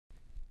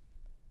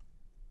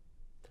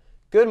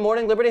Good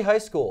morning, Liberty High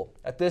School.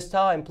 At this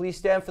time, please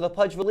stand for the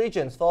Pledge of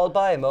Allegiance, followed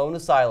by a moment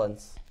of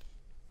silence.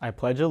 I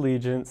pledge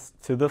allegiance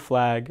to the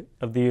flag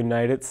of the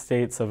United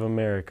States of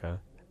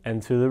America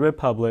and to the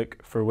republic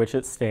for which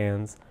it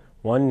stands,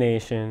 one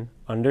nation,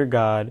 under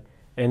God,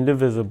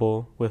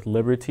 indivisible, with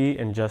liberty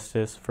and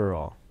justice for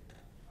all.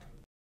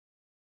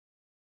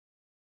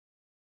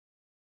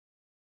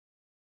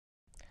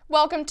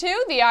 Welcome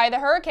to The Eye of the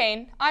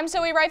Hurricane. I'm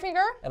Zoe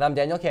Reifinger. And I'm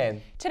Daniel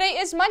Kane. Today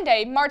is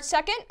Monday, March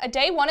 2nd, a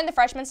day one in the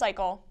freshman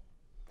cycle.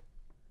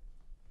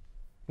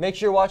 Make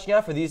sure you're watching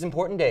out for these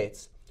important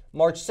dates.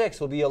 March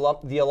 6th will be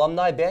the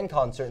Alumni Band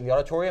Concert in the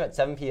auditorium at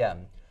 7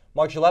 p.m.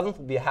 March 11th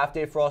will be a half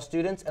day for all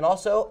students and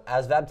also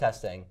ASVAB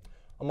testing.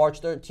 On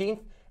March 13th,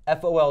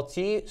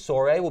 FOLT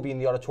Soiree will be in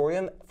the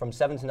auditorium from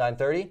 7 to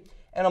 9:30.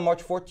 And on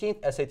March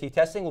 14th, SAT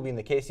testing will be in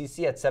the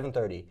KCC at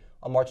 7:30.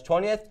 On March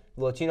 20th,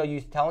 the Latino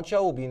Youth Talent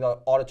Show will be in the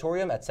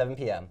auditorium at 7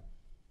 p.m.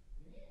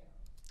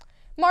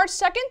 March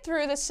 2nd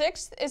through the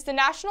 6th is the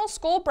National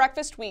School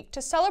Breakfast Week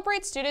to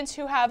celebrate students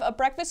who have a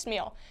breakfast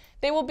meal.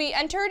 They will be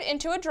entered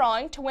into a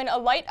drawing to win a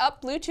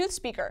light-up Bluetooth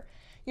speaker.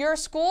 Your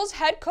school's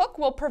head cook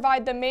will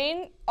provide the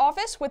main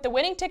office with the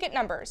winning ticket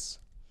numbers.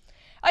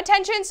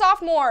 Attention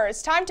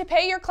sophomores, time to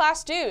pay your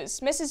class dues.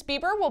 Mrs.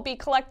 Bieber will be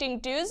collecting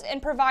dues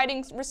and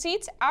providing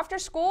receipts after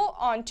school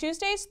on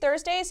Tuesdays,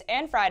 Thursdays,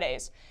 and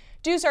Fridays.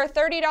 Dues are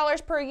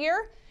 $30 per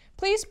year.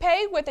 Please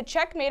pay with a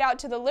check made out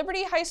to the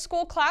Liberty High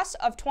School class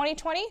of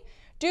 2020.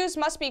 Dues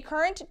must be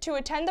current to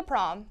attend the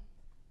prom.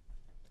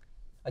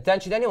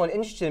 Attention anyone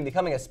interested in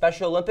becoming a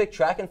Special Olympic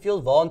track and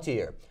field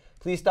volunteer.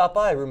 Please stop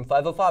by room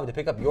 505 to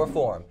pick up your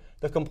form.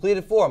 The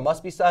completed form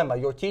must be signed by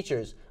your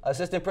teachers,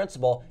 assistant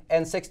principal,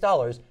 and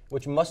 $6,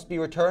 which must be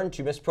returned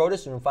to Ms.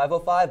 Protus in room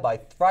 505 by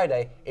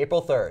Friday,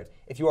 April 3rd.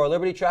 If you are a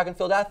Liberty track and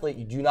field athlete,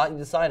 you do not need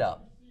to sign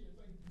up.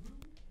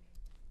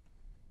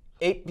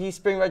 AP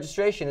Spring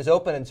registration is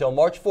open until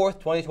March 4th,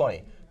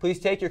 2020. Please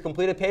take your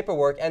completed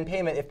paperwork and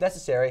payment, if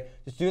necessary,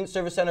 to Student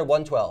Service Center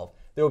 112.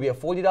 There will be a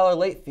 $40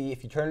 late fee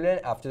if you turn it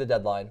in after the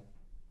deadline.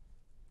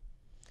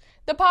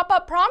 The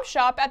pop-up prom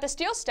shop at the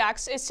Steel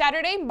Stacks is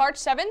Saturday, March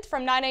 7th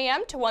from 9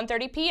 a.m. to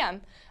 1:30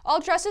 p.m.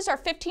 All dresses are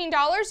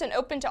 $15 and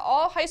open to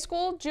all high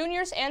school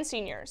juniors and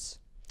seniors.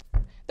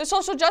 The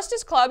Social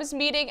Justice Club is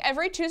meeting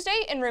every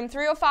Tuesday in room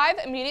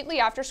 305 immediately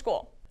after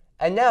school.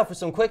 And now for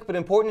some quick but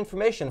important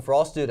information for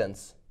all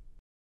students.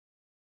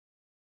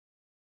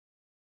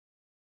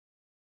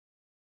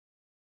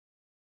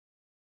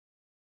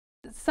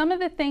 Some of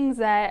the things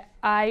that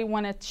I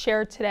want to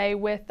share today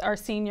with our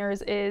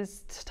seniors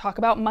is to talk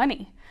about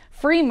money.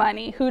 Free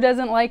money. Who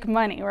doesn't like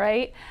money,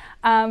 right?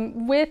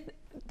 With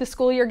the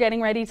school year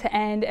getting ready to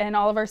end and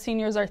all of our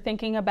seniors are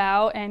thinking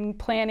about and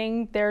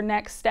planning their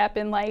next step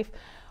in life,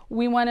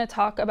 we want to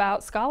talk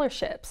about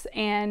scholarships.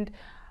 And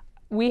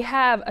we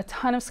have a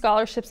ton of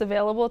scholarships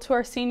available to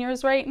our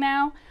seniors right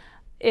now.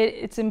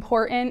 It's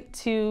important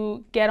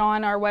to get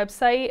on our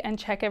website and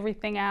check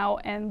everything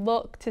out and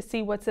look to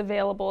see what's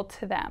available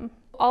to them.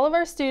 All of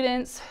our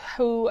students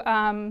who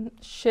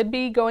should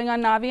be going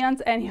on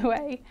Naviance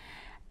anyway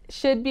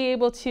should be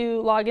able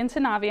to log into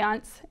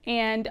Naviance,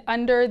 and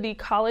under the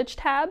college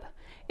tab,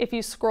 if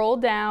you scroll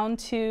down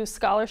to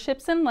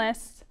scholarships and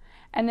lists,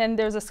 and then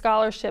there's a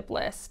scholarship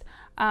list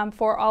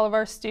for all of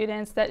our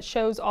students that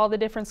shows all the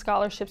different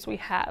scholarships we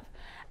have.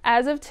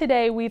 As of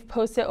today, we've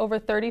posted over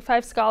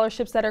 35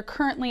 scholarships that are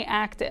currently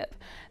active.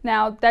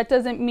 Now, that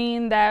doesn't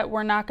mean that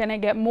we're not going to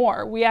get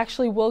more. We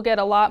actually will get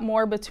a lot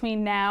more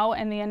between now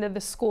and the end of the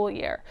school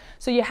year.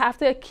 So you have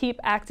to keep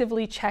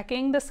actively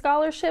checking the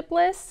scholarship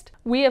list.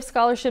 We have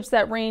scholarships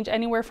that range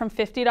anywhere from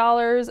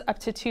 $50 up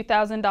to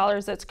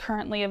 $2,000 that's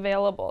currently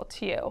available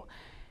to you.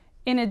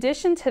 In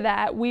addition to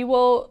that, we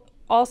will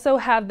also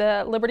have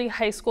the Liberty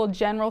High School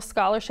General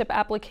Scholarship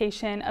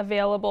application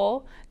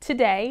available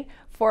today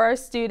for our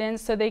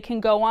students so they can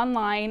go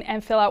online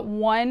and fill out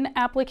one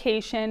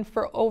application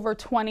for over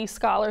 20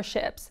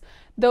 scholarships.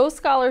 Those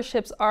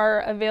scholarships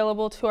are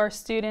available to our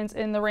students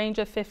in the range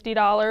of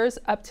 $50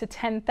 up to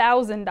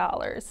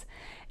 $10,000.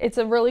 It's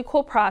a really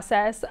cool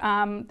process.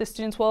 The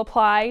students will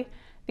apply.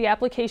 The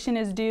application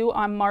is due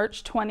on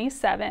March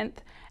 27th.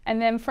 And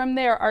then from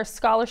there, our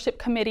scholarship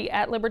committee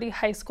at Liberty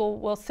High School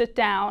will sit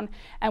down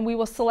and we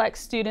will select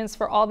students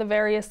for all the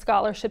various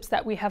scholarships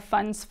that we have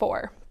funds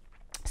for.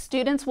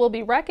 Students will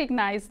be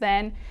recognized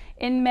then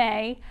in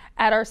May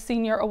at our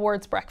Senior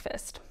Awards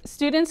Breakfast.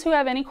 Students who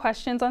have any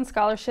questions on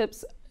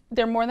scholarships,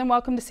 they're more than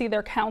welcome to see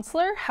their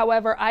counselor.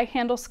 However, I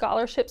handle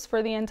scholarships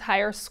for the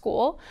entire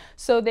school,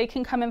 so they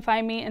can come and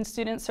find me in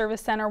Student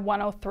Service Center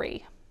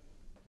 103.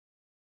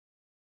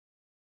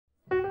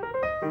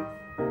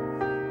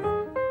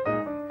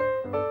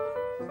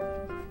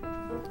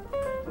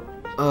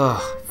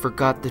 Ugh,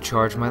 forgot to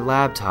charge my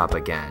laptop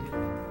again.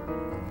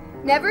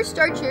 Never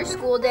start your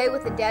school day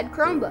with a dead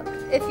Chromebook.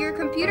 If your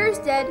computer is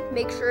dead,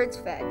 make sure it's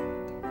fed.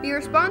 Be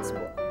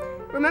responsible.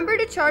 Remember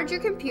to charge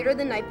your computer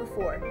the night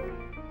before.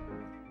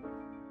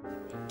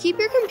 Keep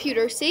your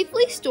computer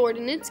safely stored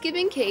in its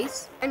given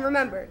case, and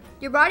remember,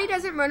 your body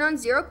doesn't run on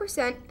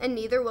 0% and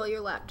neither will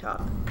your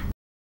laptop.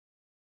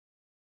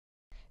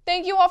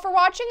 Thank you all for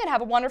watching and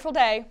have a wonderful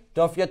day.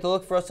 Don't forget to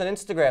look for us on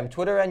Instagram,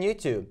 Twitter, and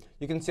YouTube.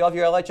 You can see all of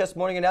your LHS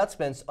morning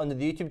announcements under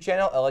the YouTube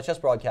channel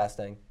LHS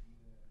Broadcasting.